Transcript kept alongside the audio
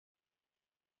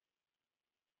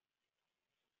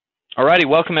Alrighty,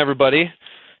 welcome everybody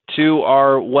to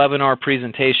our webinar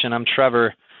presentation. I'm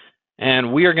Trevor,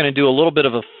 and we are going to do a little bit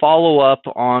of a follow-up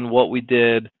on what we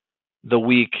did the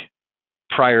week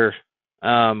prior,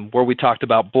 where we talked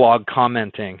about blog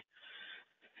commenting.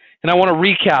 And I want to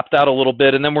recap that a little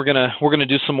bit, and then we're gonna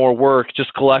do some more work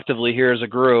just collectively here as a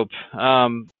group.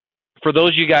 For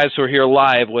those of you guys who are here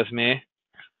live with me, I'm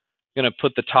going to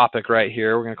put the topic right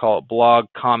here. We're going to call it blog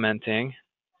commenting.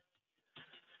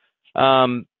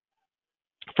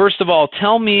 First of all,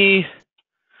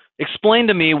 explain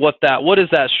to me what is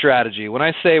that strategy? When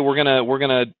I say we're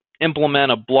gonna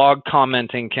implement a blog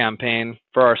commenting campaign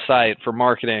for our site for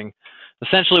marketing,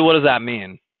 essentially what does that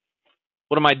mean?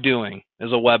 What am I doing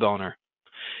as a web owner?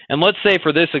 And let's say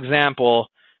for this example,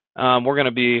 we're gonna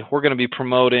be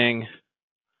promoting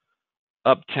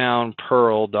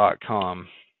uptownpearl.com.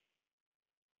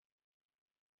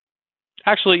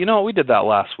 Actually, you know what? We did that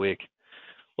last week.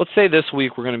 Let's say this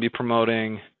week we're going to be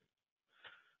promoting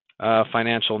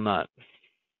Financial Nut.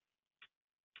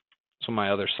 Some of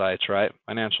my other sites, right?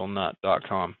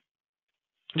 Financialnut.com.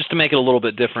 Just to make it a little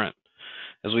bit different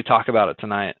as we talk about it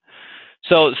tonight.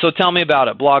 So tell me about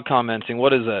it. Blog commenting.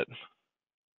 What is it?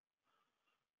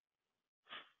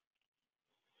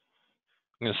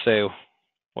 I'm going to say,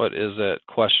 what is it?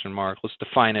 Question mark. Let's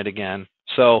define it again.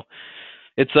 So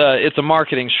it's a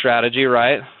marketing strategy,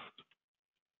 right?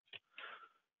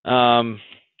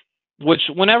 Which,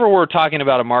 whenever we're talking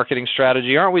about a marketing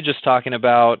strategy, aren't we just talking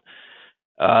about,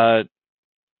 we're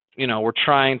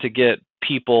trying to get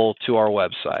people to our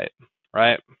website,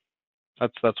 right?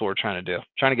 That's what we're trying to do.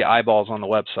 Trying to get eyeballs on the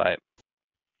website.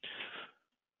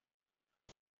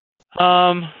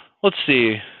 Let's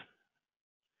see.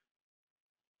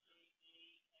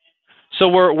 So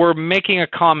we're making a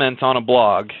comment on a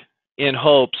blog in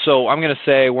hopes. So I'm going to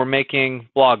say we're making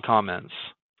blog comments.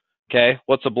 Okay,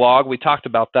 what's a blog? We talked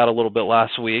about that a little bit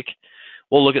last week.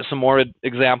 We'll look at some more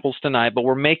examples tonight, but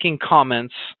we're making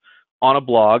comments on a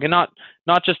blog, and not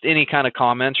just any kind of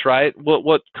comments, right?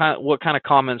 What kind of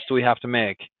comments do we have to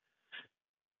make?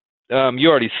 You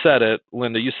already said it,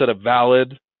 Linda. You said a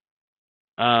valid,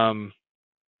 maybe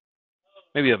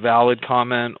a valid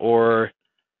comment, or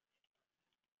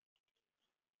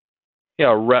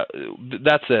yeah,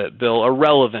 that's it, Bill. A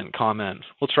relevant comment.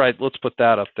 Let's put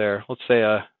that up there. Let's say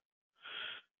a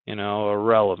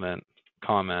relevant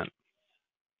comment.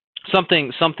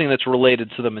 Something that's related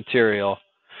to the material.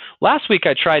 Last week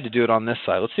I tried to do it on this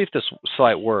site. Let's see if this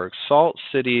site works.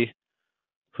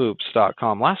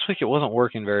 saltcityhoops.com. Last week it wasn't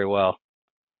working very well.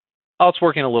 Oh, it's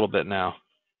working a little bit now.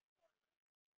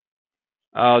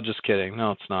 Oh, just kidding.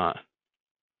 No, it's not.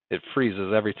 It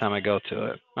freezes every time I go to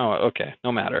it. Oh, okay.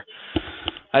 No matter.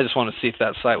 I just want to see if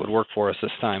that site would work for us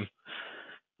this time.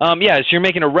 So you're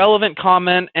making a relevant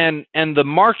comment, and the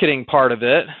marketing part of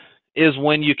it is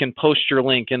when you can post your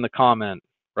link in the comment,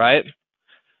 right?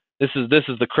 This is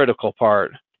the critical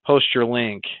part. Post your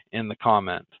link in the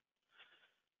comment,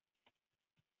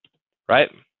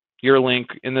 right? Your link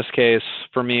in this case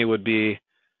for me would be,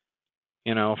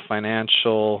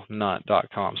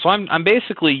 financialnut.com. So I'm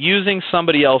basically using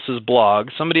somebody else's blog,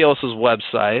 somebody else's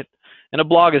website, and a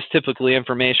blog is typically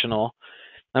informational.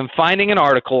 I'm finding an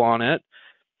article on it,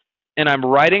 and I'm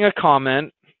writing a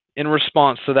comment in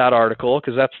response to that article,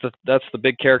 because that's the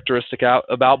big characteristic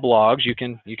about blogs. You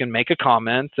can make a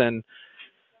comment, and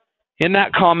in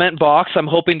that comment box, I'm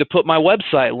hoping to put my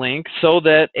website link so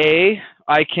that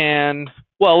I can.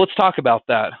 Well, let's talk about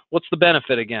that. What's the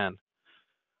benefit again?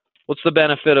 What's the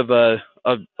benefit of a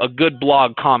good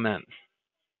blog comment?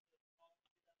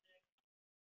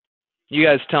 You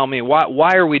guys tell me.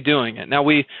 Why are we doing it? Now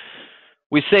we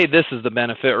say this is the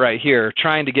benefit right here,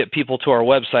 trying to get people to our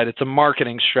website. It's a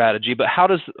marketing strategy, but how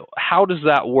does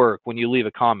that work when you leave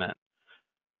a comment?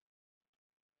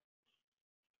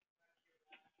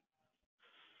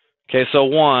 Okay, so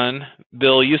one,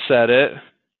 Bill, you said it,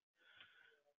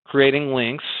 creating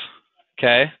links.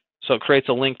 Okay, so it creates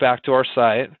a link back to our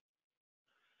site.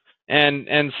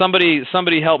 And somebody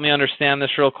help me understand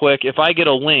this real quick. If I get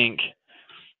a link,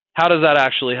 how does that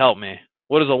actually help me?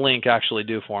 What does a link actually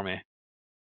do for me?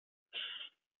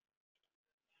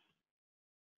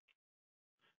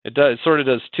 It sort of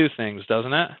does two things,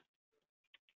 doesn't it?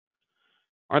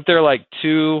 Aren't there like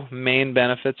two main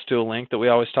benefits to a link that we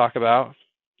always talk about?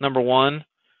 Number one,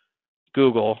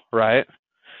 Google, right?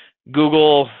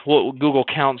 Google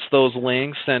counts those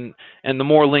links, and the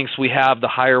more links we have, the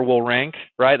higher we'll rank,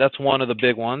 right? That's one of the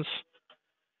big ones.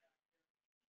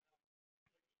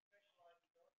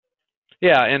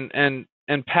 Yeah, and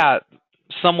Pat,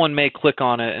 someone may click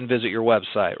on it and visit your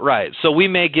website, right? So we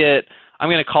may get, I'm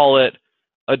going to call it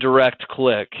a direct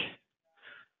click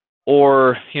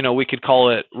or, we could call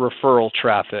it referral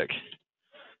traffic.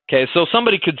 Okay, so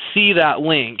somebody could see that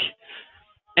link,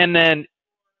 and then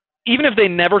even if they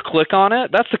never click on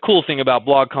it, that's the cool thing about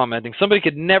blog commenting. Somebody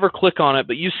could never click on it,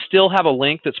 but you still have a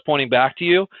link that's pointing back to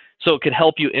you, so it could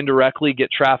help you indirectly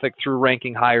get traffic through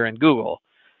ranking higher in Google.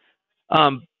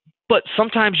 But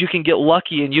sometimes you can get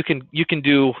lucky, and you can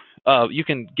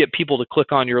get people to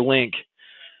click on your link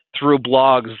through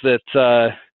blogs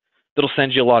that'll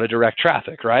send you a lot of direct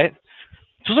traffic, right?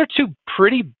 Those are two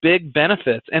pretty big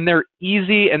benefits, and they're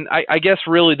easy. And I guess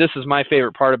really this is my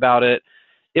favorite part about it.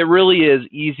 It really is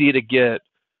easy to get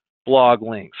blog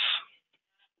links.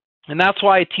 And that's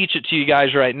why I teach it to you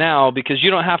guys right now, because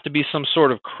you don't have to be some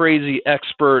sort of crazy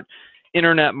expert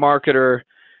internet marketer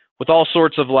with all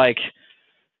sorts of like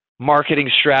marketing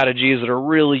strategies that are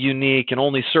really unique and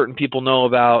only certain people know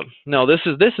about. No, this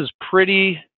is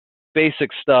pretty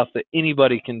basic stuff that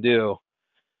anybody can do.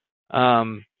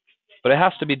 But it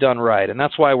has to be done right, and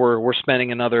that's why we're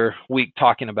spending another week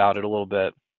talking about it a little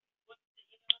bit.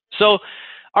 So,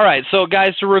 all right, so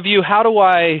guys, to review, how do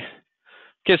I?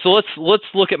 Okay, so let's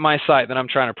look at my site that I'm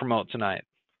trying to promote tonight.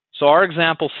 So our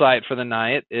example site for the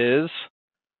night is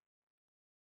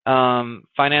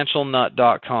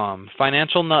financialnut.com.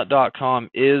 Financialnut.com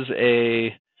is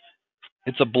a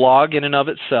blog in and of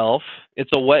itself.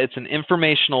 It's an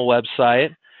informational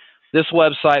website. This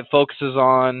website focuses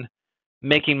on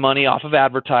making money off of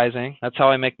advertising. That's how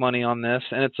I make money on this.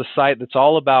 And it's a site that's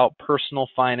all about personal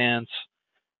finance,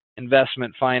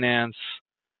 investment finance,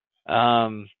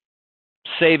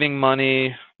 saving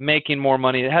money, making more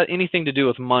money. It has anything to do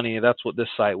with money, that's what this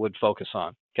site would focus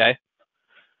on, okay?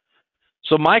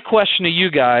 So my question to you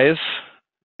guys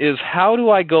is, how do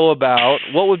I go about,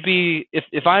 what would be,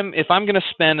 if I'm going to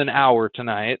spend an hour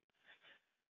tonight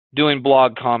doing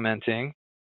blog commenting,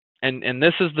 and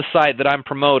this is the site that I'm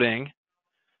promoting,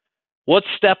 what's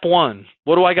step one?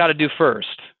 What do I got to do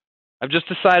first? I've just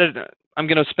decided I'm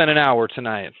going to spend an hour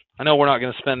tonight. I know we're not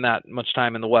going to spend that much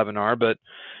time in the webinar, but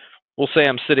we'll say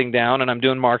I'm sitting down and I'm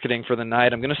doing marketing for the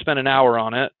night. I'm going to spend an hour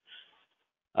on it.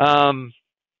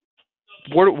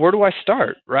 Where do I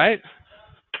start, right?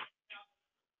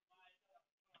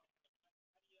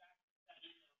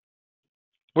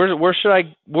 What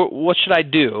should I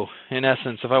do, in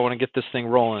essence, if I want to get this thing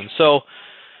rolling? So,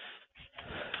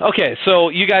 okay, so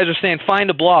you guys are saying find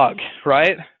a blog,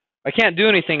 right? I can't do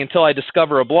anything until I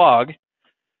discover a blog.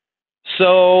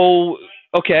 So,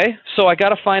 okay, so I got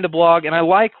to find a blog, and I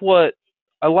like what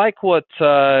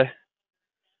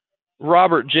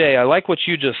Robert J. I like what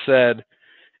you just said.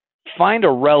 Find a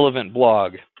relevant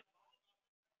blog.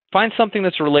 Find something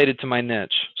that's related to my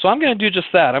niche. So I'm going to do just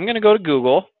that. I'm going to go to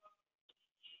Google,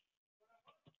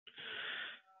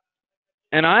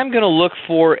 and I'm going to look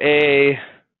for a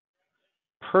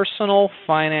personal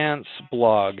finance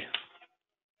blog.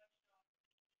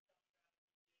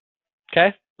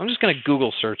 Okay? I'm just going to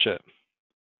Google search it.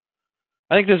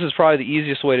 I think this is probably the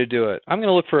easiest way to do it. I'm going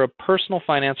to look for a personal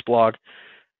finance blog,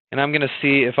 and I'm going to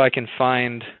see if I can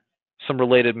find some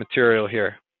related material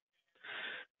here.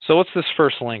 So what's this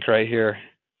first link right here?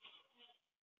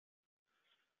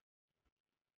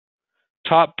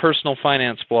 Top personal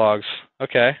finance blogs.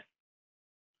 Okay.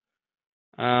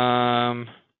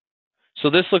 So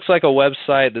this looks like a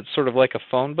website that's sort of like a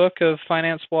phone book of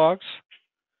finance blogs.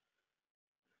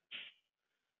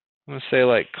 I'm going to say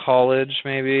like college,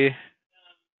 maybe. It's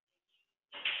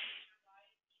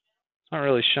not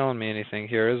really showing me anything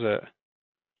here, is it?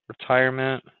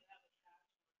 Retirement.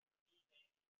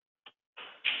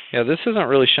 Yeah, this isn't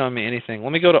really showing me anything.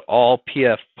 Let me go to all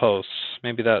PF posts.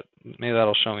 Maybe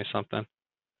that'll show me something.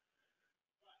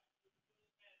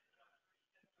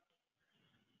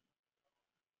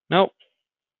 Nope.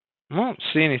 I don't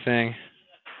see anything.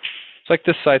 It's like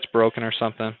this site's broken or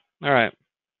something. All right.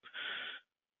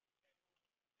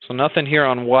 So nothing here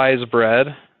on Wise Bread.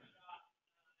 Let's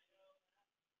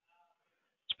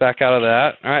back out of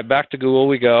that. All right, back to Google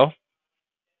we go.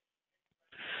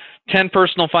 10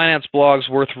 personal finance blogs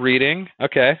worth reading.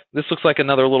 Okay, this looks like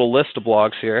another little list of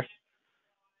blogs here.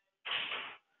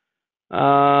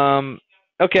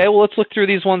 Okay, well, let's look through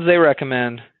these ones they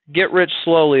recommend. Get Rich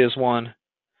Slowly is one.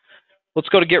 Let's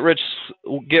go to Get Rich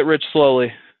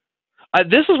Slowly.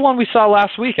 This is one we saw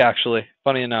last week, actually,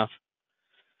 funny enough.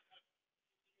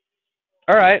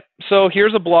 All right, so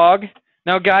here's a blog.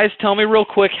 Now, guys, tell me real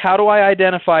quick, how do I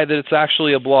identify that it's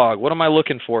actually a blog? What am I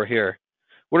looking for here?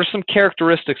 What are some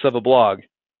characteristics of a blog?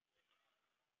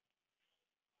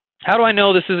 How do I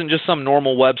know this isn't just some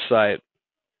normal website?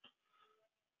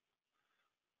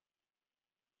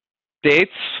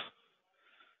 Dates.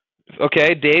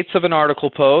 Okay, dates of an article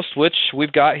post, which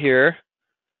we've got here.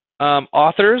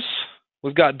 Authors,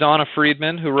 we've got Donna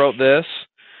Friedman who wrote this.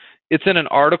 It's in an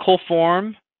article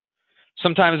form.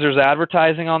 Sometimes there's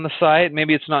advertising on the site.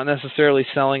 Maybe it's not necessarily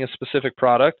selling a specific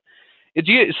product.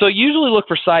 So usually look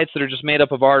for sites that are just made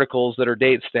up of articles that are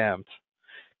date stamped.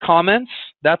 Comments,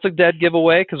 that's a dead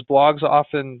giveaway because blogs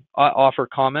often offer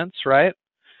comments, right?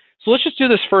 So let's just do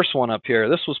this first one up here.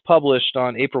 This was published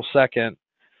on April 2nd.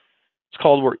 It's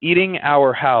called We're Eating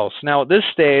Our House. Now at this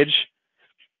stage,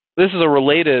 this is a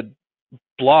related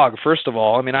blog, first of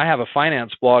all. I mean, I have a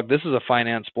finance blog. This is a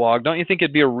finance blog. Don't you think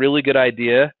it'd be a really good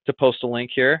idea to post a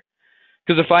link here?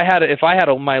 Because if I had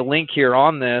my link here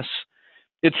on this,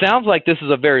 it sounds like this is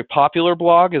a very popular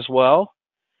blog as well.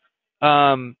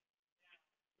 And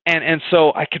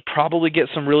so I could probably get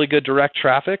some really good direct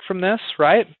traffic from this,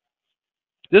 right?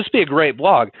 This would be a great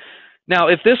blog. Now,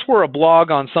 if this were a blog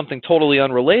on something totally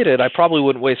unrelated, I probably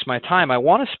wouldn't waste my time. I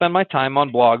want to spend my time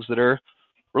on blogs that are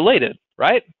related,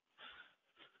 right?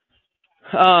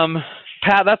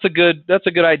 Pat, that's a good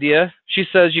idea. She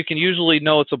says you can usually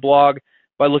know it's a blog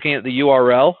by looking at the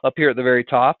URL up here at the very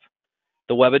top,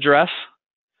 the web address,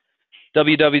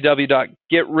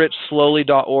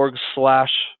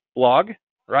 www.getrichslowly.org/blog,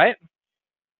 right?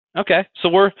 Okay, so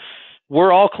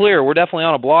we're all clear. We're definitely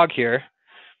on a blog here.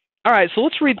 All right, so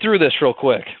let's read through this real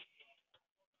quick.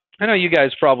 I know you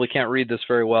guys probably can't read this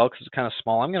very well because it's kind of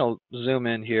small. I'm going to zoom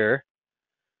in here.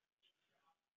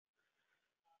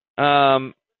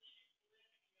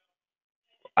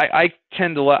 I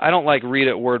tend to I don't like read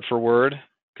it word for word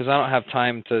because I don't have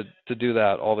time to do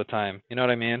that all the time. You know what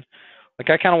I mean?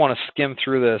 Like I kind of want to skim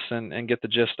through this and get the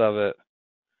gist of it.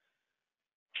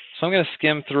 So I'm going to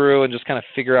skim through and just kind of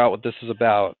figure out what this is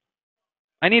about.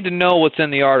 I need to know what's in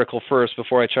the article first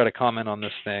before I try to comment on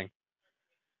this thing.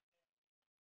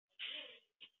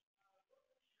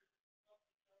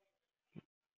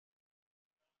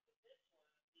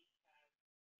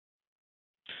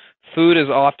 Food is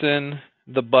often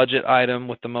the budget item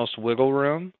with the most wiggle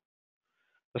room,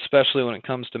 especially when it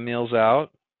comes to meals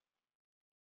out.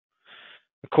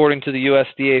 According to the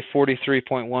USDA,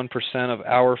 43.1% of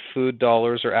our food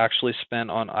dollars are actually spent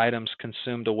on items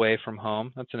consumed away from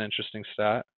home. That's an interesting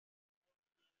stat.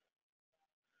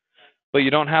 But you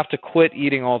don't have to quit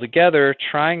eating altogether.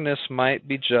 Trying this might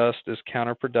be just as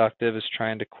counterproductive as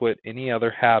trying to quit any other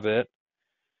habit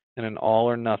in an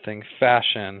all-or-nothing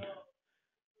fashion.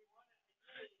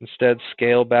 Instead,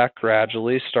 scale back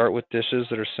gradually. Start with dishes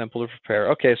that are simple to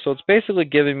prepare. Okay, so it's basically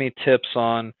giving me tips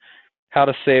on how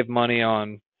to save money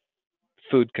on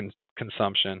food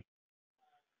consumption.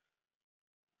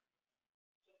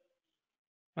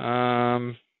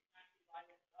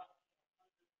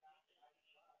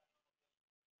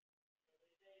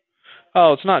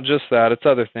 Oh, it's not just that. It's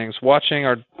other things. Watching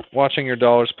your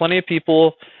dollars. Plenty of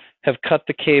people have cut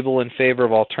the cable in favor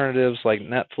of alternatives like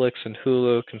Netflix and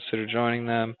Hulu. Consider joining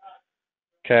them.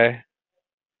 Okay.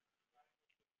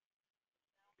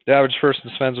 The average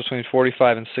person spends between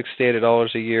 $45 and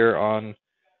 $68 a year on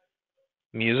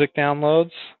music downloads.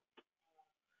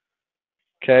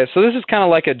 Okay, so this is kind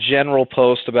of like a general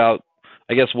post about,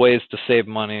 I guess, ways to save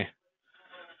money.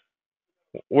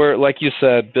 Where, like you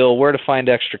said, Bill, where to find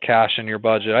extra cash in your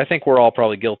budget. I think we're all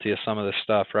probably guilty of some of this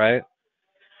stuff, right?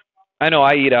 I know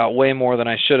I eat out way more than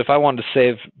I should. If I wanted to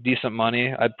save decent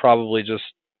money, I'd probably just,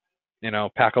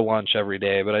 pack a lunch every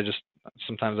day. But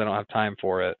sometimes I don't have time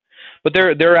for it. But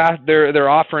they're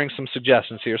offering some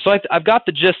suggestions here. So I've got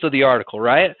the gist of the article,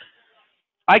 right?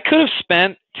 I could have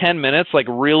spent 10 minutes like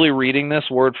really reading this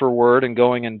word for word and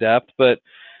going in depth, but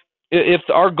if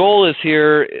our goal is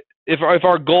here, if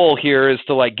our goal here is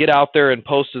to like get out there and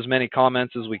post as many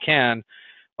comments as we can,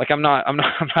 like I don't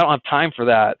have time for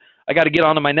that. I got to get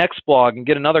onto my next blog and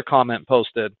get another comment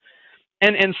posted.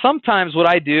 And sometimes what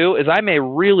I do is I may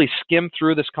really skim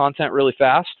through this content really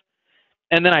fast,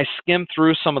 and then I skim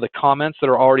through some of the comments that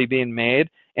are already being made,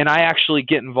 and I actually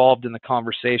get involved in the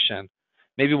conversation.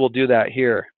 Maybe we'll do that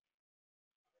here.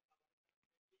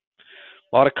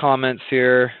 A lot of comments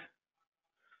here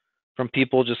from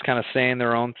people just kind of saying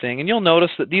their own thing. And you'll notice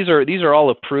that these are all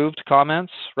approved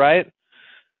comments, right?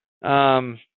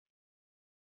 In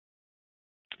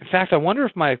fact, I wonder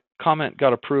if my comment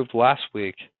got approved last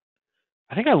week.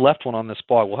 I think I left one on this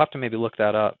blog. We'll have to maybe look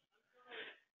that up.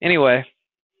 Anyway,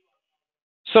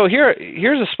 so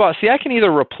here's a spot. See, I can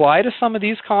either reply to some of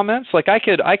these comments. Like I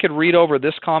could read over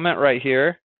this comment right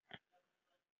here.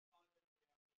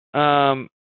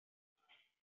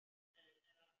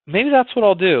 Maybe that's what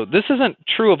I'll do. This isn't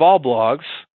true of all blogs,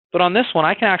 but on this one,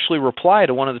 I can actually reply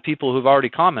to one of the people who've already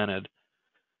commented.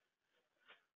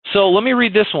 So let me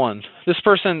read this one. This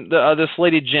person, this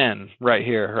lady Jen right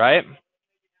here, right?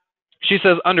 She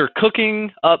says, under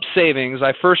cooking up savings,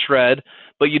 I first read,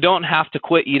 but you don't have to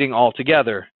quit eating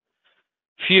altogether.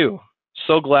 Phew,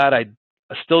 so glad I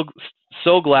still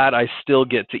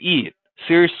get to eat.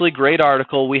 Seriously, great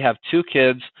article. We have 2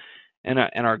 kids and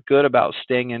are good about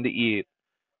staying in to eat.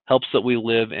 Helps that we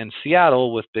live in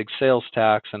Seattle with big sales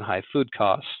tax and high food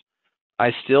costs.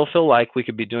 I still feel like we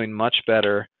could be doing much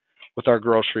better with our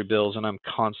grocery bills, and I'm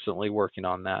constantly working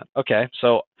on that. Okay,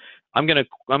 so I'm gonna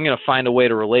find a way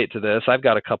to relate to this. I've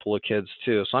got a couple of kids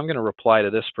too, so I'm gonna reply to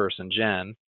this person,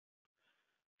 Jen.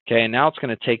 Okay, now it's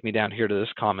gonna take me down here to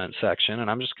this comment section, and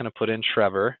I'm just gonna put in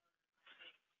Trevor.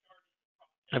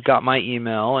 I've got my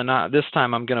email, and this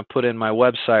time I'm gonna put in my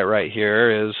website right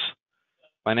here is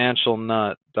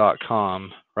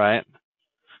financialnut.com, right?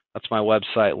 That's my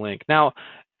website link. Now,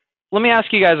 let me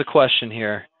ask you guys a question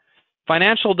here.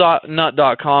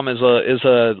 Financialnut.com is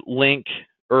a link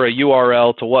or a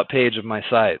URL to what page of my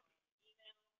site?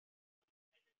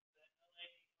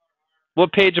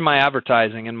 What page am I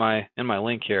advertising in my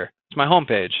link here? It's my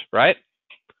homepage, right?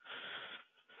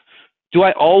 Do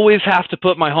I always have to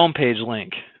put my homepage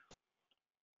link?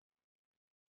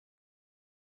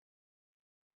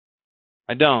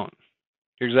 I don't.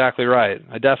 You're exactly right.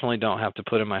 I definitely don't have to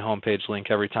put in my homepage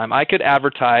link every time. I could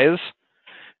advertise,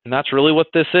 and that's really what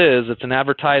this is. It's an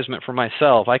advertisement for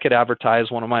myself. I could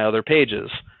advertise one of my other pages.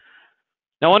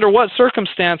 Now, under what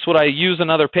circumstance would I use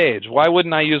another page? Why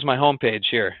wouldn't I use my homepage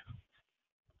here?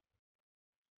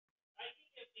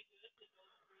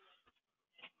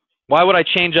 Why would I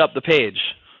change up the page?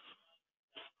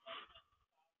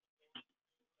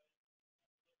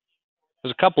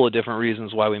 There's a couple of different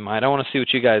reasons why we might. I want to see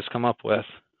what you guys come up with.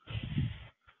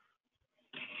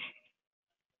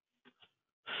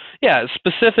 Yeah,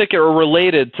 specific or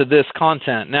related to this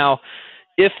content. Now,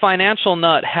 if Financial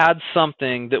Nut had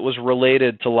something that was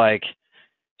related to like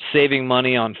saving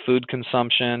money on food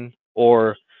consumption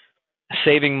or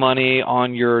saving money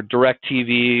on your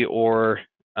DirecTV or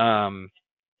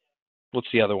what's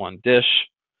the other one? Dish.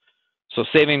 So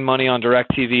saving money on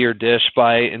DirecTV or Dish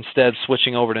by instead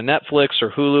switching over to Netflix or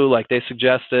Hulu like they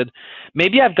suggested.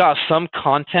 Maybe I've got some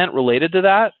content related to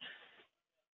that.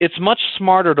 It's much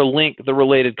smarter to link the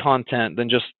related content than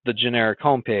just the generic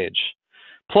homepage.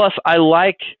 Plus, I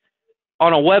like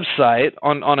on a website,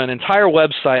 on an entire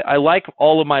website, I like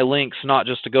all of my links not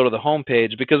just to go to the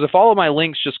homepage, because if all of my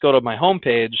links just go to my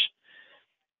homepage,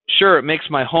 sure, it makes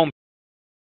my homepage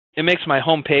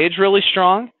really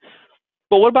strong.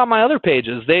 But what about my other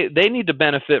pages? They need to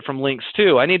benefit from links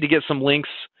too. I need to get some links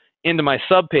into my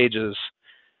subpages.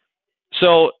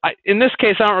 So in this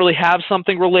case, I don't really have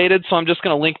something related, so I'm just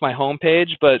going to link my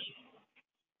homepage. But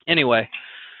anyway,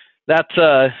 that's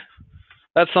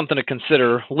something to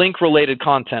consider. Link-related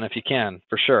content if you can,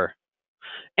 for sure.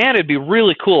 And it'd be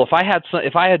really cool if I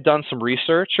had done some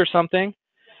research or something,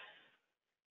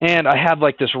 and I had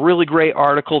like this really great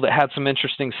article that had some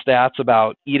interesting stats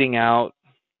about eating out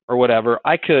or whatever.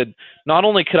 Not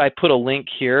only could I put a link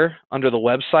here under the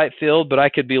website field, but I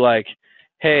could be like,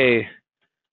 hey,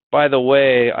 by the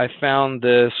way, I found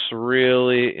this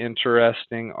really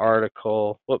interesting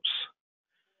article.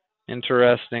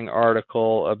 Interesting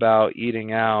article about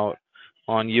eating out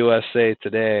on USA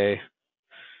Today.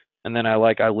 And then I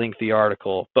link the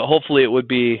article. But hopefully it would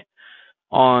be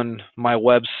on my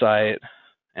website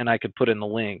and I could put in the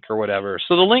link or whatever.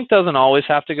 So the link doesn't always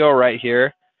have to go right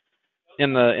here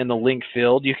in the link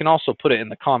field. You can also put it in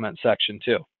the comment section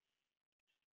too.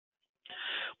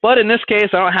 But in this case,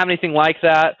 I don't have anything like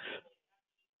that.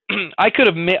 I could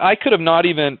have not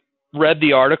even read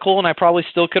the article, and I probably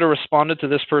still could have responded to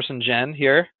this person, Jen,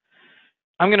 here.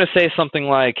 I'm going to say something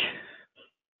like,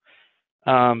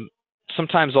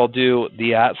 sometimes I'll do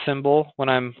the @ symbol when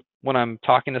I'm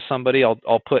talking to somebody.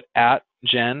 I'll put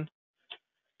 @Jen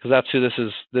because that's who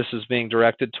this is being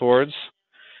directed towards.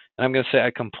 And I'm going to say, I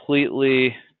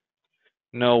completely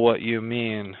know what you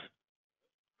mean.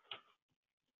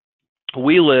 I'm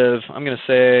going to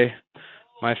say,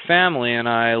 my family and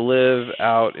I live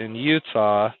out in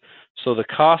Utah, so the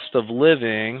cost of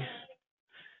living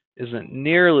isn't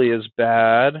nearly as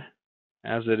bad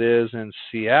as it is in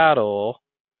Seattle.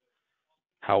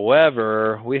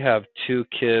 However, we have 2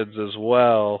 kids as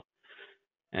well,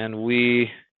 and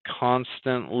we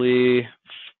constantly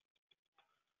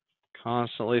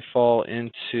fall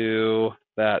into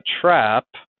that trap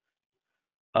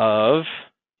of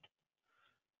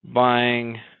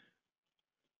buying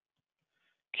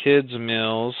kids'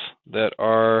 meals that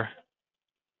are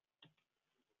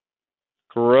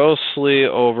grossly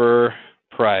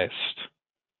overpriced.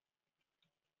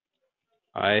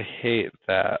 I hate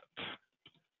that!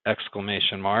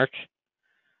 Exclamation mark.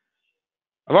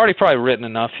 I've already probably written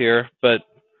enough here, but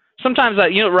sometimes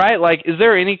right? Like, is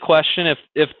there any question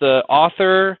if the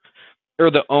author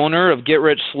or the owner of Get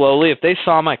Rich Slowly, if they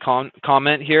saw my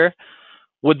comment here,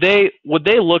 would they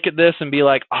look at this and be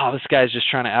like, oh, this guy's just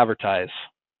trying to advertise?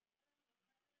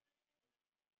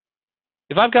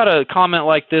 If I've got a comment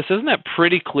like this, isn't it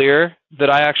pretty clear that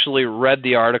I actually read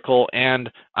the article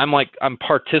and I'm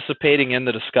participating in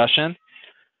the discussion,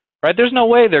 right? There's no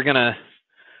way that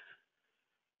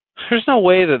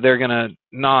they're gonna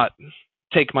not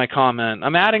take my comment.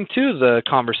 I'm adding to the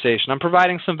conversation. I'm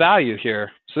providing some value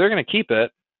here, so they're gonna keep it.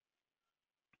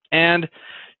 And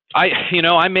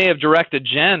I may have directed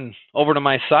Jen over to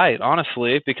my site,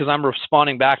 honestly, because I'm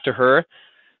responding back to her.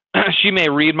 She may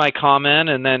read my comment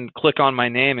and then click on my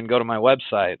name and go to my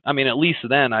website. I mean, at least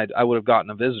then I would have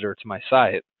gotten a visitor to my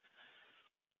site.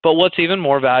 But what's even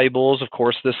more valuable is, of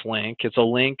course, this link. It's a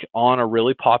link on a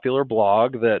really popular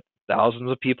blog that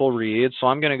thousands of people read. So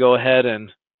I'm going to go ahead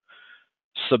and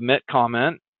submit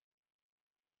comment.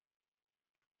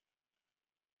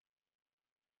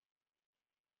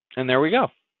 And there we go.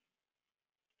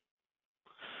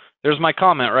 There's my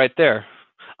comment right there.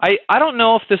 I don't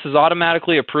know if this is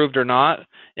automatically approved or not.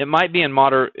 It might be in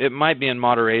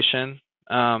moderation,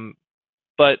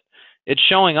 but it's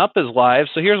showing up as live.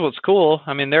 So here's what's cool.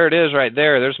 I mean, there it is right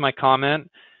there. There's my comment.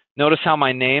 Notice how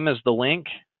my name is the link.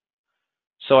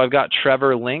 So I've got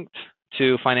Trevor linked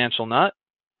to Financial Nut,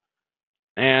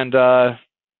 and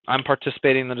I'm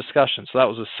participating in the discussion. So that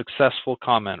was a successful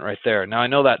comment right there. Now I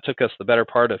know that took us the better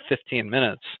part of 15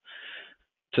 minutes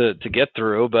to get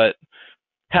through, but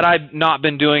had I not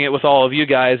been doing it with all of you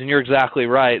guys, and you're exactly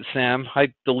right, Sam,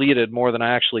 I deleted more than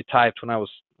I actually typed when I was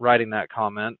writing that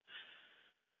comment.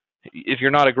 If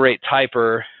you're not a great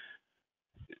typer,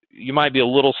 you might be a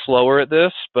little slower at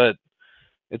this, but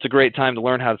it's a great time to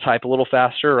learn how to type a little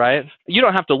faster, right? You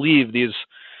don't have to leave these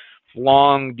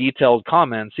long, detailed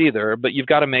comments either, but you've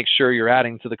got to make sure you're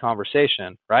adding to the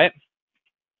conversation, right?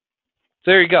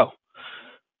 So there you go.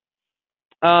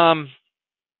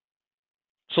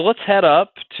 So let's head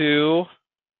up to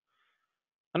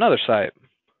another site.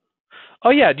 Oh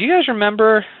yeah, do you guys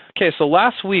remember? Okay, so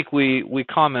last week we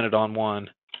commented on one.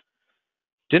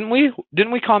 Didn't we?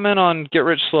 Didn't we comment on Get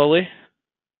Rich Slowly?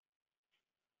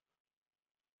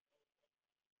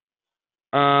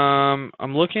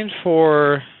 I'm looking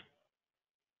for.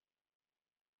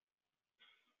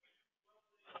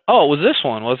 Oh, it was this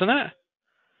one, wasn't it?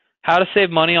 How to save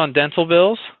money on dental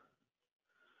bills.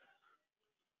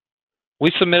 We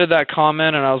submitted that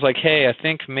comment, and I was like, hey, I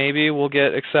think maybe we'll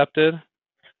get accepted.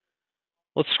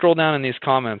 Let's scroll down in these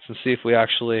comments and see if we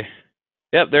actually...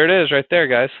 Yep, there it is right there,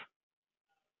 guys.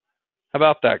 How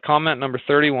about that? Comment number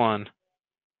 31.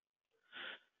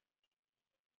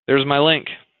 There's my link.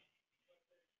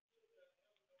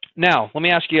 Now, let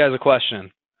me ask you guys a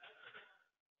question.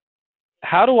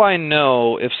 How do I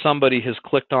know if somebody has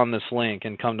clicked on this link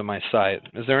and come to my site?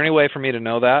 Is there any way for me to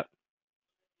know that?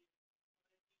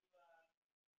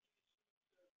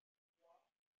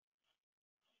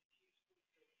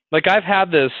 Like, I've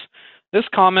had this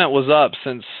comment was up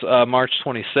since March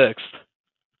 26th.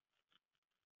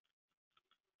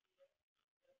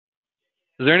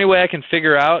 Is there any way I can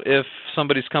figure out if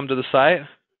somebody's come to the site?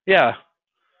 Yeah.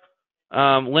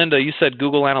 Linda, you said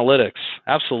Google Analytics.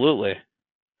 Absolutely.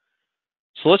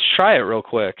 So let's try it real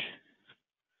quick.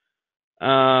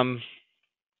 Google.com.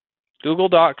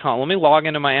 Let me log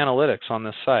into my analytics on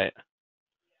this site.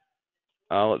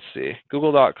 Let's see.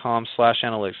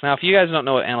 Google.com/analytics. Now, if you guys don't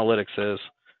know what analytics is,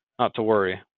 not to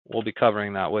worry. We'll be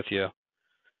covering that with you.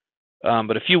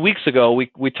 But a few weeks ago,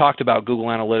 we talked about Google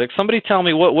Analytics. Somebody tell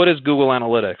me what is Google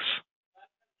Analytics?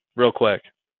 Real quick.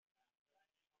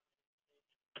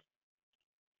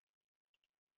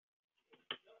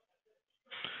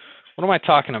 What am I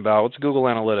talking about? What's Google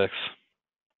Analytics?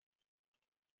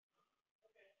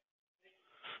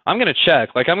 I'm going to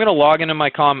check. Like, I'm going to log into my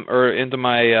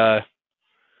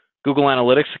Google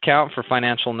Analytics account for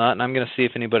Financial Nut, and I'm going to see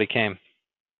if anybody came.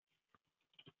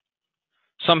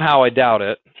 Somehow I doubt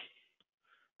it,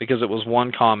 because it was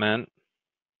one comment.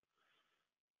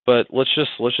 But let's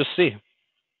just see.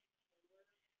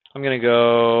 I'm going to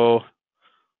go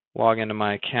log into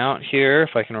my account here,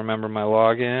 if I can remember my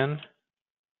login.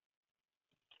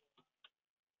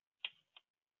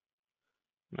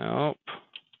 Nope.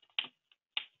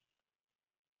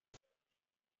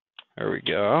 There we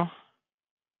go.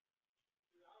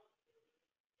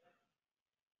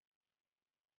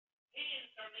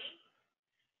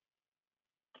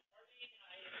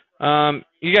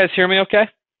 You guys hear me okay?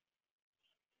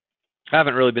 I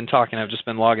haven't really been talking. I've just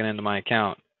been logging into my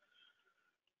account.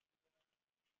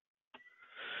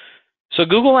 So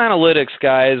Google Analytics,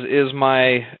 guys, is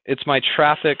it's my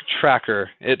traffic tracker.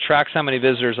 It tracks how many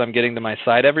visitors I'm getting to my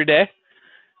site every day.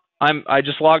 I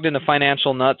just logged into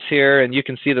Financial Nuts here, and you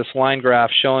can see this line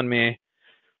graph showing me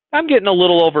I'm getting a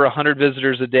little over 100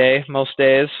 visitors a day most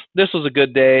days. This was a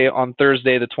good day on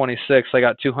Thursday the 26th. I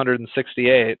got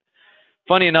 268.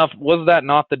 Funny enough, was that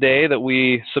not the day that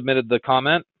we submitted the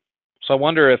comment? So I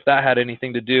wonder if that had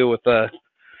anything to do with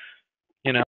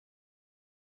you know,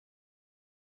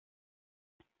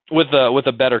 with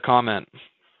a better comment.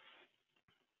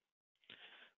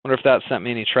 Wonder if that sent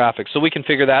me any traffic. So we can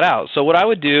figure that out. So what I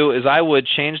would do is I would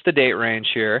change the date range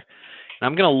here. And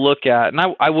I'm going to look at,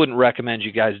 and I wouldn't recommend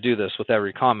you guys do this with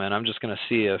every comment. I'm just going to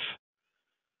see if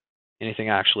anything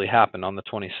actually happened on the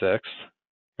 26th.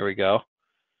 Here we go.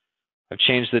 I've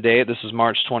changed the date. This is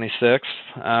March 26th.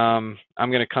 I'm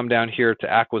going to come down here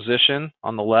to acquisition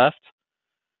on the left.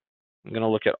 I'm going to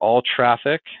look at all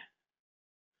traffic.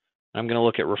 I'm going to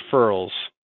look at referrals.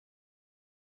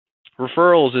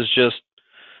 Referrals is just,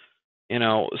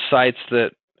 sites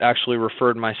that actually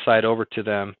referred my site over to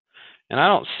them. And I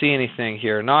don't see anything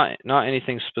here, not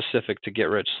anything specific to Get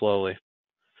Rich Slowly.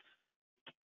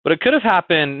 But it could have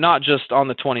happened not just on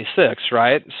the 26th,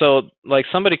 right? So like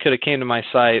somebody could have came to my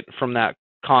site from that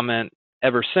comment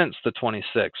ever since the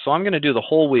 26th. So I'm going to do the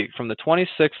whole week from the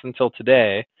 26th until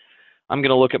today. I'm going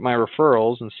to look at my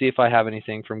referrals and see if I have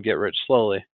anything from Get Rich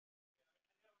Slowly.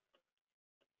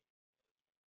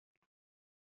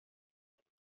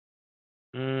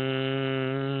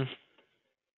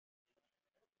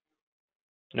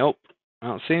 Nope, I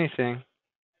don't see anything.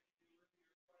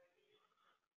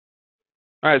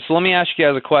 All right, so let me ask you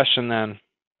guys a question then.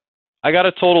 I got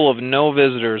a total of no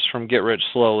visitors from Get Rich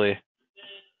Slowly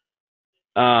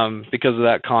because of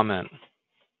that comment.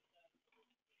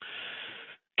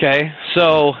 Okay,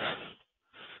 so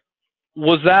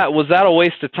was that a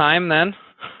waste of time then?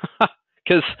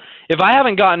 Because if I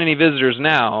haven't gotten any visitors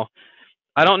now,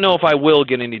 I don't know if I will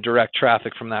get any direct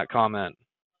traffic from that comment.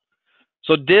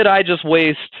 So did I just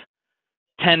waste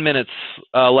 10 minutes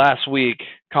last week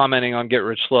commenting on Get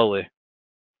Rich Slowly?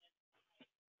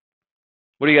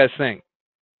 What do you guys think?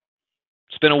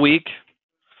 It's been a week.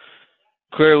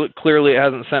 Clearly it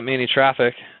hasn't sent me any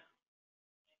traffic.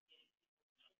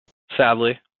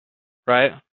 Sadly,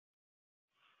 right?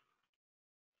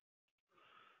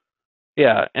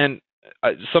 Yeah, and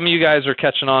some of you guys are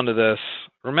catching on to this.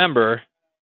 Remember,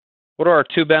 what are our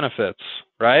two benefits,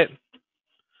 right?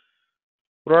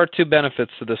 What are our two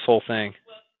benefits to this whole thing?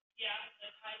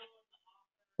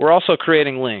 We're also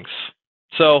creating links.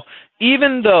 So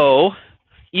even though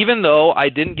I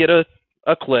didn't get a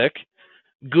click,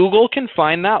 Google can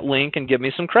find that link and give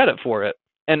me some credit for it.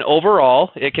 And overall,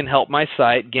 it can help my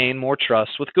site gain more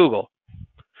trust with Google.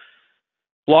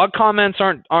 Blog comments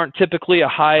aren't typically a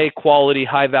high quality,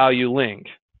 high value link.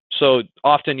 So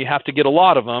often you have to get a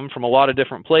lot of them from a lot of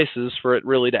different places for it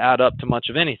really to add up to much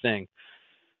of anything.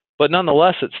 But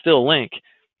nonetheless, it's still a link.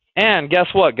 And guess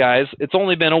what, guys? It's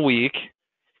only been a week.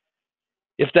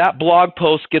 If that blog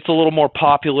post gets a little more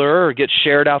popular or gets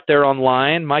shared out there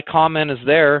online, my comment is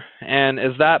there. And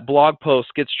as that blog post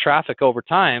gets traffic over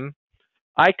time,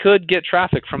 I could get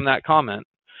traffic from that comment.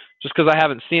 Just because I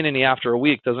haven't seen any after a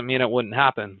week doesn't mean it wouldn't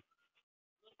happen.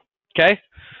 Okay?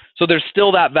 So there's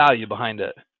still that value behind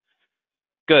it.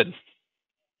 Good. Is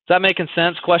that making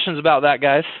sense? Questions about that,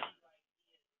 guys?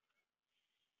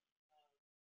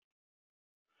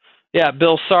 Yeah,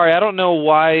 Bill, sorry. I don't know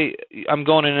why I'm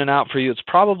going in and out for you. It's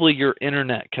probably your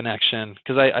internet connection,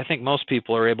 because I think most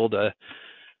people are able to,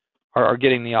 are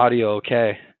getting the audio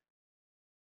okay.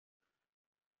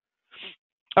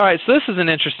 All right, so this is an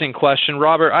interesting question.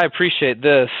 Robert, I appreciate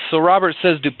this. So Robert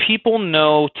says, do people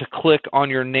know to click on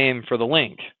your name for the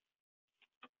link?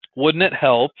 Wouldn't it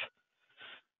help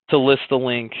to list the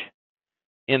link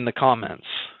in the comments?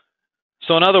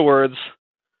 So in other words,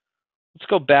 let's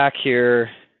go back here.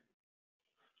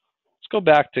 Let's go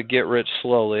back to Get Rich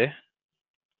Slowly.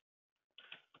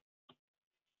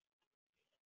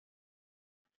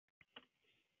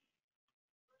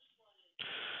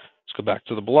 Let's go back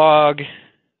to the blog.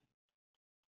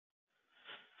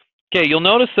 Okay, you'll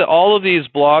notice that all of these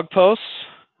blog posts,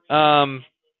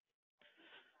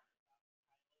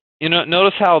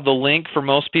 notice how the link for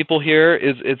most people here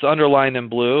it's underlined in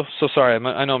blue. So sorry,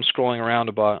 I know I'm scrolling around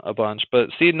a bunch, but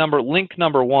see link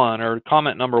number 1 or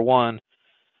comment number 1,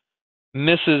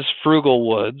 Mrs. Frugal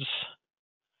Woods.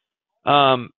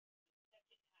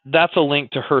 That's a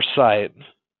link to her site.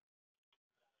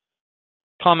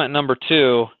 Comment number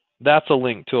 2, that's a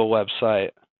link to a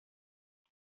website.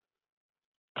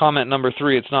 Comment number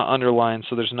 3, it's not underlined,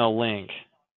 so there's no link.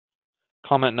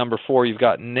 comment number 4, you've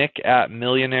got Nick at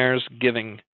Millionaires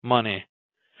Giving Money.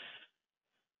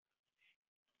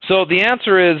 So the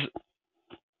answer is,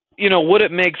 would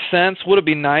it make sense? Would it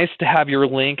be nice to have your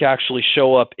link actually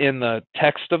show up in the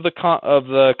text of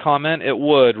the comment? It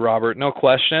would, Robert, no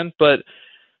question. But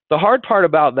the hard part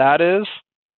about that is,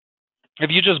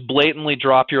 if you just blatantly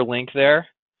drop your link there,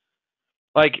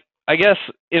 like, I guess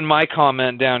in my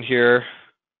comment down here,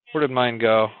 where did mine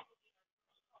go?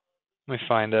 Let me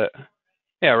find it.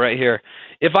 Yeah, right here.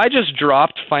 If I just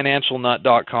dropped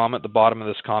financialnut.com at the bottom of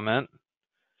this comment,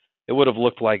 it would have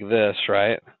looked like this,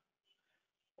 right?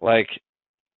 Like,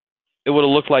 it would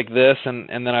have looked like this, and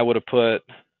then I would have put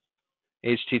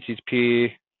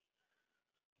http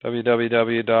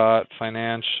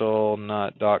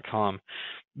www.financialnut.com.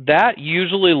 That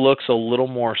usually looks a little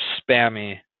more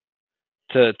spammy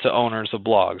to owners of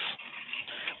blogs.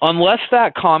 Unless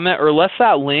that comment or unless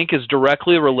that link is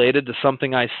directly related to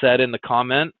something I said in the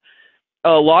comment, a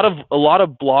lot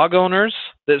of blog owners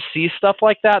that see stuff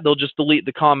like that, they'll just delete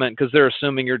the comment because they're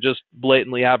assuming you're just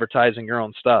blatantly advertising your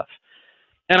own stuff.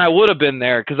 And I would have been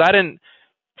there because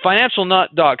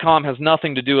financialnut.com has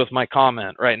nothing to do with my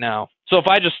comment right now. So if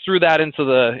I just threw that into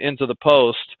the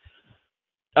post,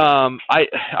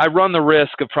 I run the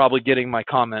risk of probably getting my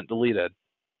comment deleted.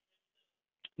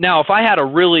 Now, if I had a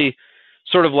really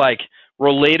sort of like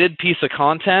related piece of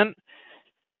content,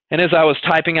 and as I was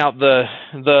typing out the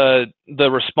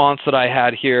response that I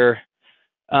had here,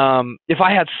 if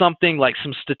I had something like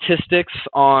some statistics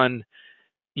on,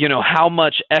 how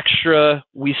much extra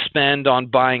we spend on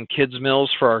buying kids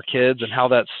meals for our kids and how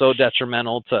that's so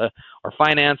detrimental to our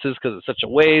finances because it's such a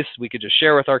waste, we could just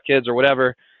share with our kids or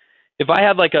whatever. If I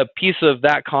had like a piece of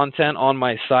that content on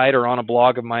my site or on a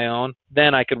blog of my own,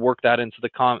 then I could work that into the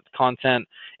content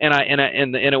and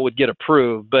it would get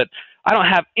approved. But I don't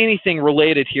have anything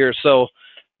related here, so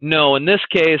no. In this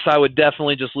case, I would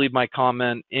definitely just leave my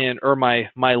comment in or my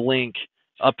link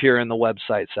up here in the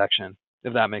website section,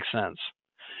 if that makes sense.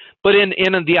 But in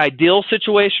the ideal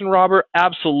situation, Robert,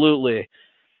 absolutely.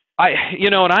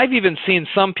 And I've even seen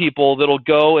some people that'll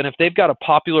go, and if they've got a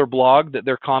popular blog that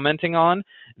they're commenting on,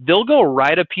 they'll go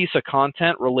write a piece of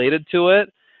content related to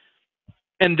it,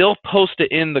 and they'll post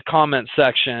it in the comment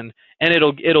section, and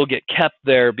it'll get kept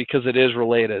there because it is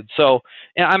related. So,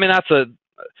 I mean, that's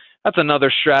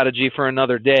another strategy for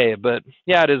another day, but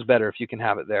yeah, it is better if you can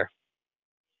have it there.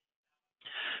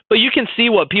 But you can see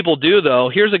what people do, though.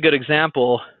 Here's a good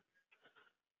example.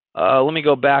 Let me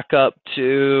go back up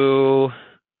to,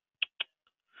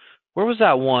 where was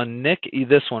that one? Nick,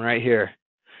 this one right here.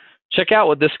 Check out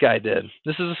what this guy did.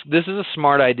 This is a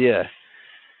smart idea.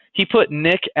 He put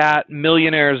Nick at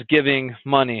Millionaires Giving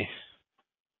Money.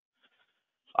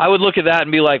 I would look at that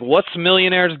and be like, what's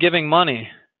Millionaires Giving Money?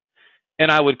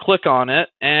 And I would click on it,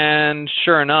 and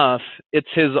sure enough, it's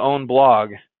his own blog.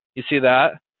 You see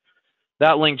that?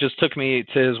 That link just took me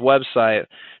to his website.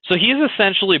 So he's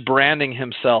essentially branding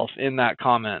himself in that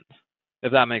comment,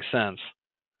 if that makes sense.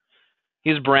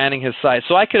 He's branding his site.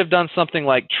 So I could have done something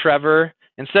like Trevor,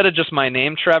 instead of just my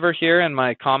name, Trevor, here in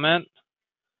my comment,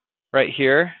 right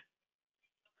here.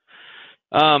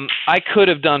 I could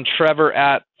have done Trevor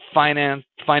at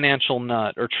Financial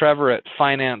Nut or Trevor at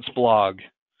Finance Blog.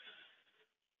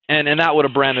 And that would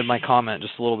have branded my comment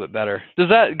just a little bit better.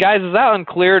 Guys, is that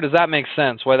unclear? Does that make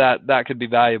sense why that could be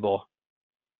valuable?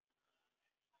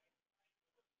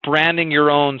 Branding your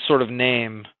own sort of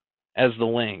name as the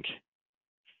link.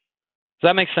 Does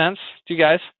that make sense to you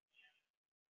guys?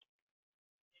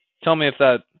 Tell me if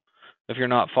you're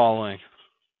not following.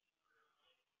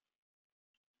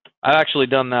 I've actually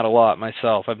done that a lot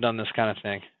myself. I've done this kind of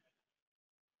thing.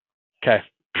 Okay.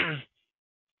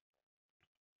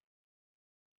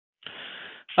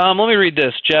 Let me read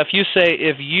this. Jeff, you say,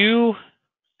 if you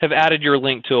have added your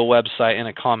link to a website in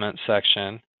a comment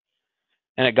section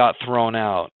and it got thrown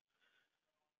out,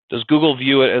 does Google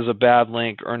view it as a bad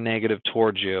link or negative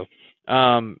towards you?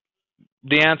 The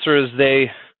answer is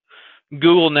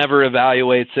Google never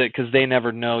evaluates it because they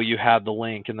never know you had the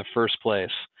link in the first place.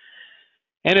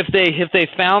 And if they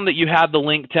found that you had the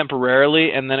link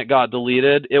temporarily and then it got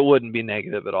deleted, it wouldn't be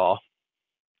negative at all.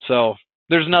 So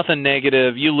there's nothing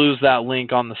negative. You lose that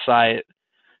link on the site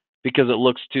because it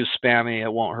looks too spammy.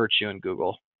 It won't hurt you in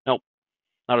Google. Nope,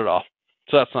 not at all.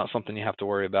 So that's not something you have to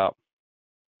worry about.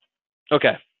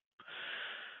 Okay.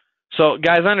 So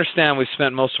guys, I understand we've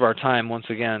spent most of our time once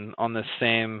again on this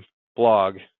same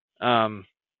blog.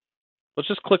 Let's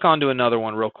just click onto another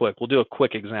one real quick. We'll do a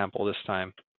quick example this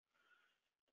time.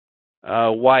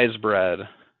 Wise Bread.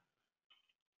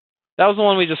 That was the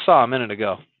one we just saw a minute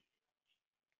ago.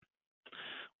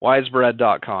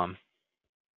 Wisebread.com.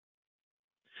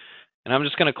 And I'm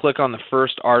just going to click on the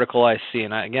first article I see.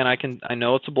 And again, I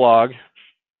know it's a blog.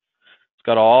 It's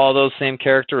got all those same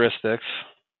characteristics.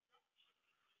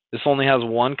 This only has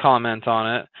one comment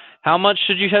on it. How much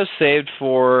should you have saved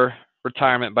for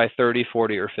retirement by 30,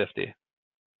 40, or 50?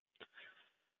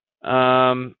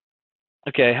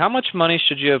 Okay, how much money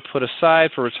should you have put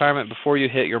aside for retirement before you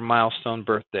hit your milestone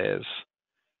birthdays?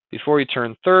 Before you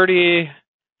turn 30,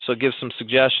 so give some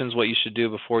suggestions what you should do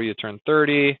before you turn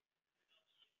 30.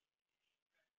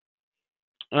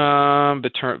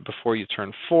 Before you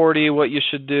turn 40, what you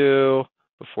should do.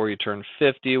 Before you turn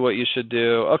 50, what you should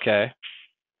do. Okay.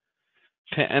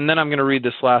 And then I'm going to read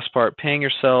this last part. Paying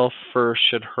yourself first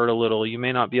should hurt a little. You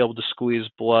may not be able to squeeze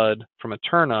blood from a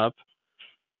turnip,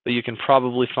 but you can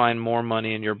probably find more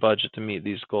money in your budget to meet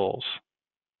these goals.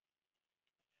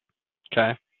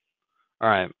 Okay. All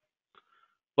right.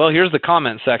 Well, here's the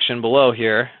comment section below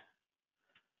here.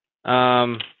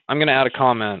 I'm going to add a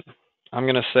comment. I'm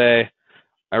going to say,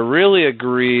 I really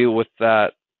agree with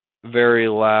that very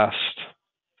last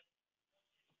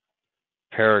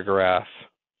paragraph.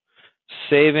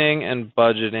 Saving and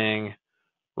budgeting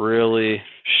really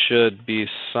should be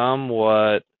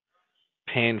somewhat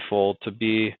painful to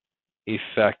be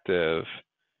effective.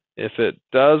 If it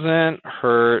doesn't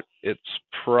hurt, it's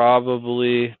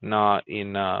probably not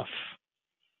enough.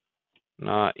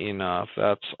 Not enough.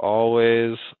 That's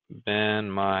always been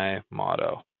my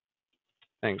motto.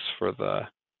 Thanks for the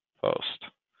post.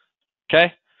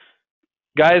 Okay?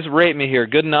 Guys, rate me here.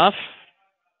 Good enough?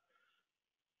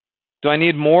 Do I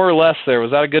need more or less there? Was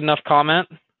that a good enough comment?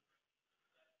 I'm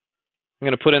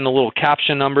going to put in the little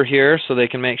caption number here so they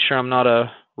can make sure I'm not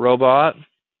a robot.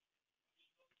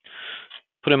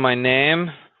 Put in my name.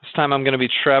 This time I'm going to be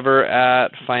Trevor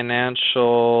at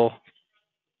Financial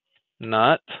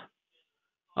Nut.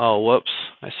 Oh, whoops.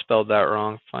 I spelled that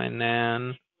wrong.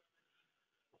 Financial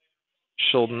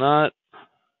Nut.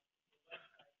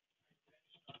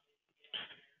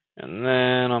 And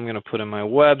then I'm going to put in my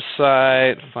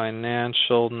website,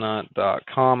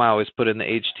 financialnut.com. I always put in the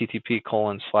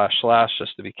http://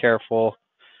 just to be careful.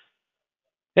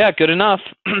 Yeah, good enough.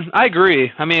 I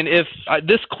agree. I mean,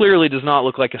 this clearly does not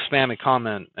look like a spammy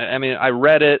comment. I mean, I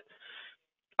read it.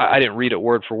 I didn't read it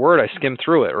word for word. I skimmed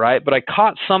through it, right? But I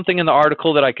caught something in the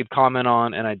article that I could comment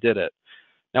on, and I did it.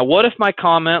 Now, what if my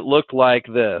comment looked like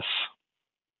this?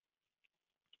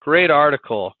 Great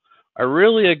article. I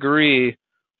really agree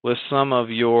with some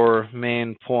of your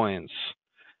main points.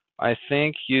 I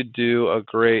think you do a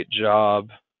great job,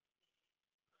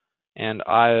 and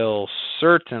I'll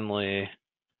certainly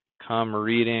come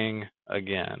reading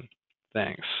again.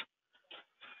 Thanks.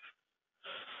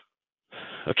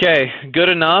 Okay, good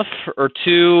enough or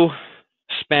too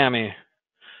spammy?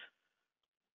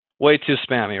 Way too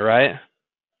spammy, right?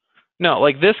 No,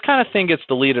 like this kind of thing gets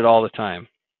deleted all the time.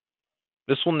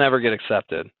 This will never get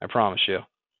accepted, I promise you.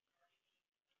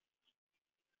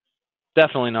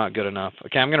 Definitely not good enough.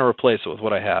 Okay, I'm going to replace it with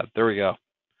what I had. There we go.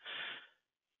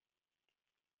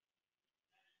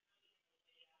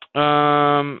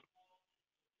 And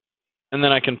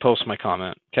then I can post my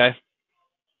comment, okay?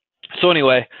 So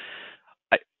anyway,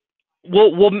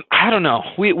 I don't know.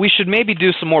 We should maybe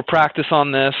do some more practice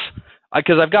on this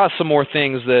because I've got some more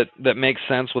things that make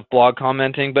sense with blog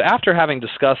commenting. But after having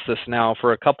discussed this now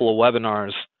for a couple of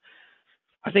webinars,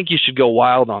 I think you should go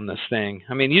wild on this thing.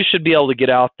 I mean, you should be able to get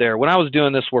out there. When I was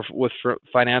doing this with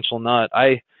Financial Nut,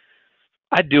 I'd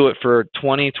do it for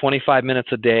 20, 25 minutes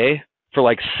a day for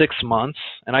like 6 months,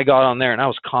 and I got on there and I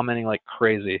was commenting like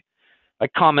crazy. I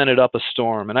commented up a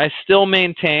storm, and I still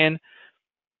maintain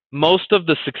most of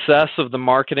the success of the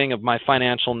marketing of my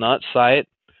Financial Nut site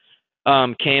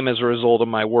came as a result of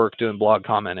my work doing blog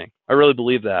commenting. I really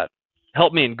believe that. It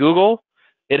helped me in Google.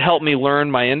 It helped me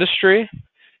learn my industry.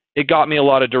 It got me a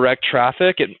lot of direct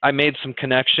traffic. I made some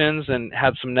connections and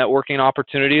had some networking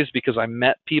opportunities because I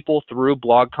met people through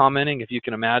blog commenting, if you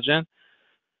can imagine.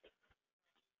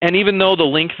 And even though the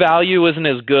link value isn't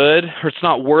as good, or it's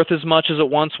not worth as much as it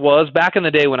once was, back in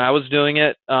the day when I was doing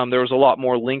it, there was a lot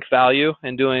more link value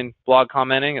in doing blog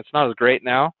commenting. It's not as great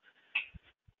now.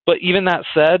 But even that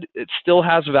said, it still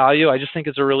has value. I just think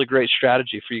it's a really great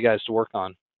strategy for you guys to work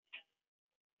on.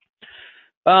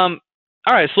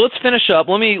 All right, so let's finish up.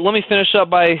 Let me finish up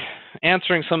by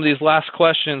answering some of these last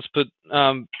questions. But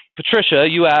Patricia,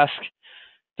 you asked,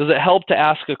 does it help to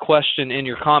ask a question in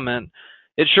your comment?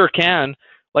 It sure can.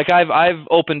 Like I've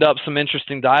opened up some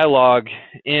interesting dialogue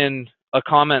in a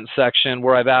comment section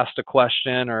where I've asked a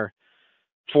question or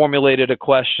formulated a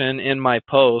question in my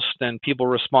post, and people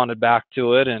responded back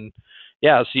to it. And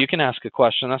yeah, so you can ask a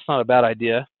question. That's not a bad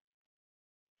idea.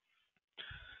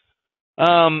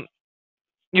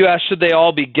 You asked, should they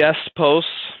all be guest posts,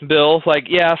 Bill? Like,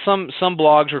 yeah, some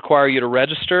blogs require you to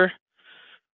register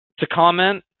to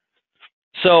comment.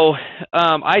 So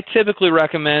I typically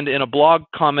recommend in a blog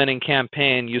commenting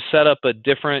campaign, you set up a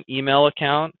different email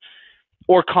account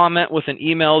or comment with an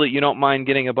email that you don't mind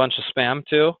getting a bunch of spam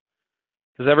to.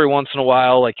 Because every once in a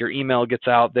while, like, your email gets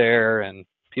out there and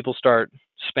people start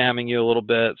spamming you a little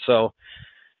bit. So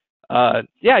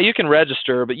yeah, you can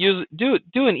register, but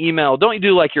do an email. Don't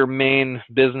do like your main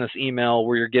business email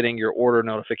where you're getting your order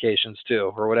notifications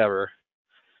too, or whatever,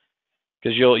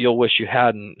 because you'll wish you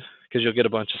hadn't, because you'll get a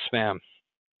bunch of spam.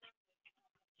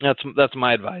 That's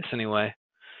my advice anyway.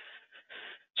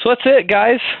 So that's it,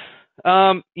 guys.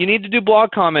 You need to do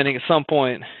blog commenting at some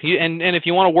point. And if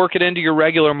you want to work it into your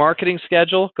regular marketing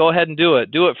schedule, go ahead and do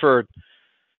it. Do it for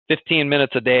 15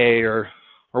 minutes a day or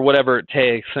whatever it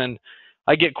takes. And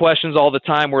I get questions all the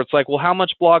time where it's like, well, how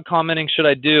much blog commenting should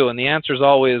I do? And the answer is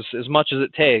always as much as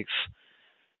it takes.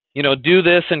 You know, do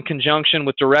this in conjunction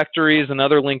with directories and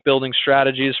other link building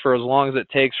strategies for as long as it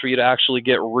takes for you to actually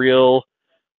get real,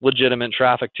 legitimate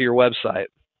traffic to your website.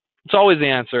 It's always the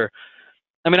answer.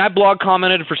 I mean, I blog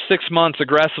commented for 6 months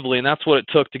aggressively, and that's what it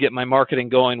took to get my marketing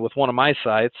going with one of my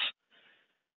sites.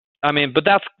 I mean, but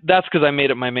that's because I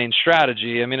made it my main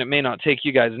strategy. I mean, it may not take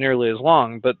you guys nearly as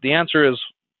long, but the answer is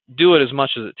do it as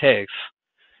much as it takes.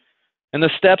 And the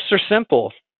steps are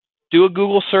simple. Do a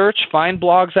Google search, find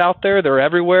blogs out there. They're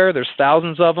everywhere. There's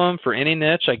thousands of them for any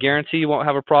niche. I guarantee you won't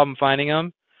have a problem finding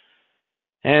them.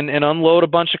 And unload a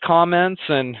bunch of comments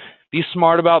and be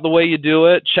smart about the way you do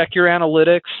it. Check your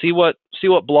analytics. See what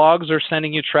blogs are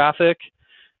sending you traffic.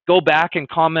 Go back and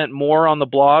comment more on the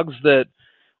blogs that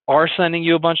are sending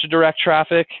you a bunch of direct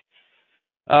traffic.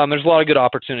 There's a lot of good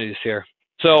opportunities here.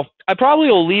 So I probably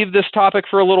will leave this topic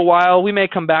for a little while. We may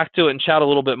come back to it and chat a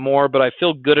little bit more, but I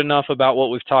feel good enough about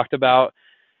what we've talked about.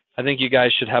 I think you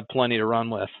guys should have plenty to run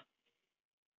with.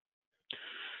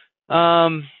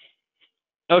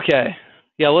 Okay.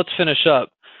 Yeah, let's finish up.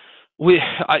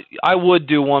 I would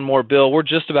do one more, Bill. We're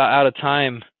just about out of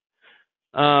time.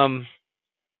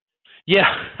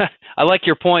 Yeah, I like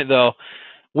your point, though.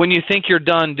 When you think you're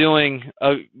done doing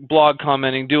a blog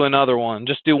commenting, do another one.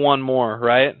 Just do one more,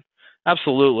 right?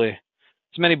 Absolutely.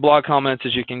 As many blog comments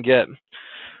as you can get.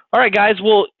 All right, guys.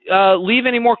 Well, leave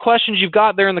any more questions you've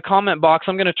got there in the comment box.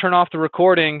 I'm going to turn off the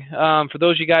recording. For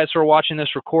those of you guys who are watching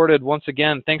this recorded, once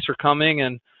again, thanks for coming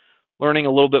and learning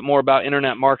a little bit more about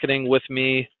internet marketing with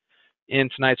me in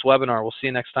tonight's webinar. We'll see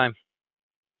you next time.